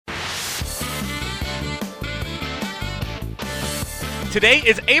Today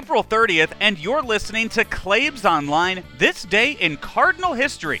is April 30th, and you're listening to Claibs Online, This Day in Cardinal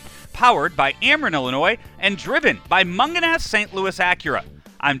History, powered by Ameren, Illinois, and driven by Mungenast St. Louis Acura.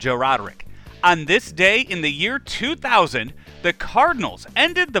 I'm Joe Roderick. On this day in the year 2000, the Cardinals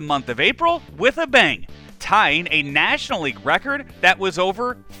ended the month of April with a bang, tying a National League record that was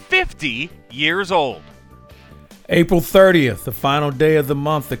over 50 years old. April 30th, the final day of the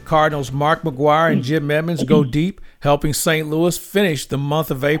month, the Cardinals' Mark McGwire and Jim Edmonds go deep, helping St. Louis finish the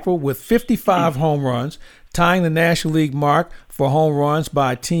month of April with 55 home runs, tying the National League mark for home runs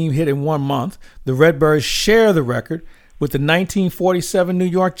by a team hit in 1 month. The Redbirds share the record with the 1947 New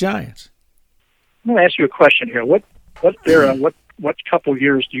York Giants. I'm going to ask you a question here. What couple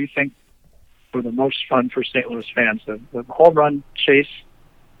years do you think were the most fun for St. Louis fans? The home run chase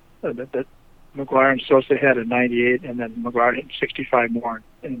that McGwire and Sosa had in 98, and then McGwire hit 65 more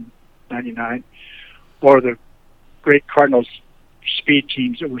in 99, or the great Cardinals speed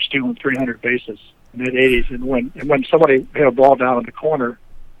teams that were stealing 300 bases in the mid-80s. And when somebody hit a ball down in the corner,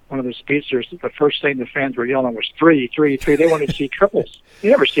 one of the speedsters, the first thing the fans were yelling was 3, 3, 3. They wanted to see triples.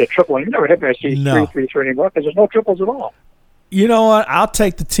 You never see a triple. You never see 3, 3, 3 anymore because there's no triples at all. You know what? I'll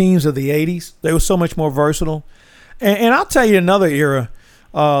take the teams of the 80s. They were so much more versatile. And I'll tell you another era.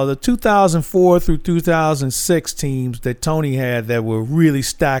 The 2004 through 2006 teams that Tony had that were really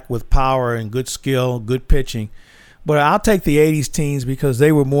stacked with power and good skill, good pitching. But I'll take the 80s teams because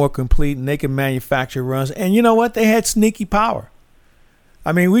they were more complete and they could manufacture runs. And you know what? They had sneaky power.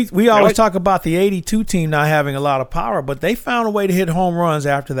 I mean, we always talk about the 82 team not having a lot of power, but they found a way to hit home runs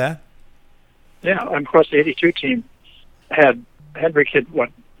after that. Yeah, and of course the 82 team had Hendrick hit,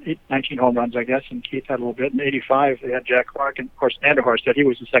 19 home runs, I guess, and Keith had a little bit. In 85, they had Jack Clark, and of course Vanderhorst said he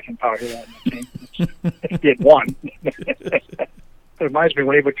was the second power hitter on the team. He had one. It reminds me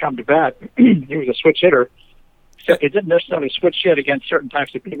when he would come to bat, he was a switch hitter. Except he didn't necessarily switch hit against certain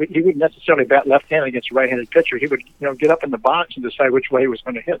types of people. He wouldn't necessarily bat left-handed against a right-handed pitcher. He would, get up in the box and decide which way he was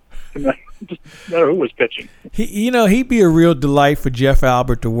going to hit, no matter who was pitching. He'd be a real delight for Jeff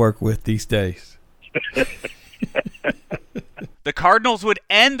Albert to work with these days. The Cardinals would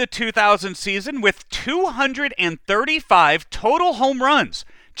end the 2000 season with 235 total home runs.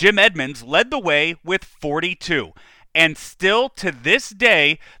 Jim Edmonds led the way with 42. And still to this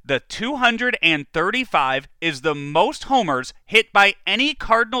day, the 235 is the most homers hit by any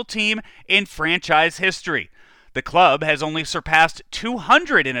Cardinal team in franchise history. The club has only surpassed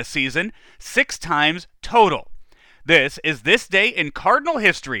 200 in a season, 6 times total. This is This Day in Cardinal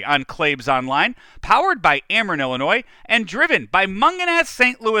History on Claibs Online, powered by Ameren, Illinois, and driven by Mungenast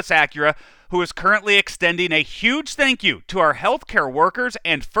St. Louis Acura, who is currently extending a huge thank you to our healthcare workers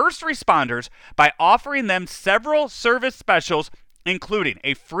and first responders by offering them several service specials, including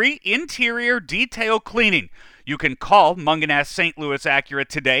a free interior detail cleaning. You can call Mungenast St. Louis Acura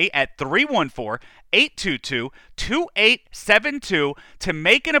today at 314-822-2872 to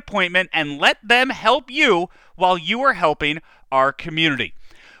make an appointment and let them help you while you are helping our community.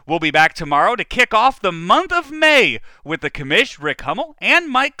 We'll be back tomorrow to kick off the month of May with the commish Rick Hummel and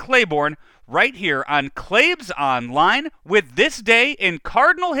Mike Claiborne right here on Claibs Online with This Day in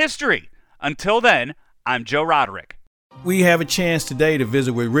Cardinal History. Until then, I'm Joe Roderick. We have a chance today to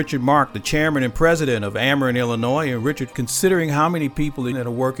visit with Richard Mark, the chairman and president of Ameren, Illinois. And Richard, considering how many people that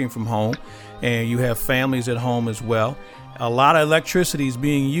are working from home, and you have families at home as well, a lot of electricity is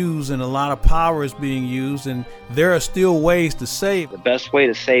being used and a lot of power is being used, and there are still ways to save. The best way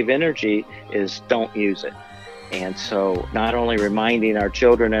to save energy is don't use it. And so not only reminding our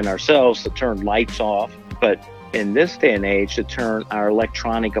children and ourselves to turn lights off, but in this day and age to turn our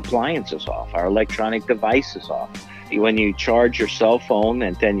electronic appliances off, our electronic devices off. When you charge your cell phone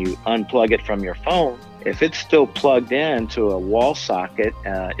and then you unplug it from your phone, if it's still plugged in to a wall socket,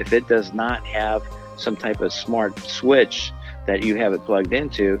 if it does not have some type of smart switch that you have it plugged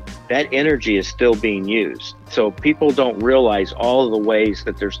into, that energy is still being used. So people don't realize all of the ways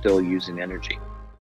that they're still using energy.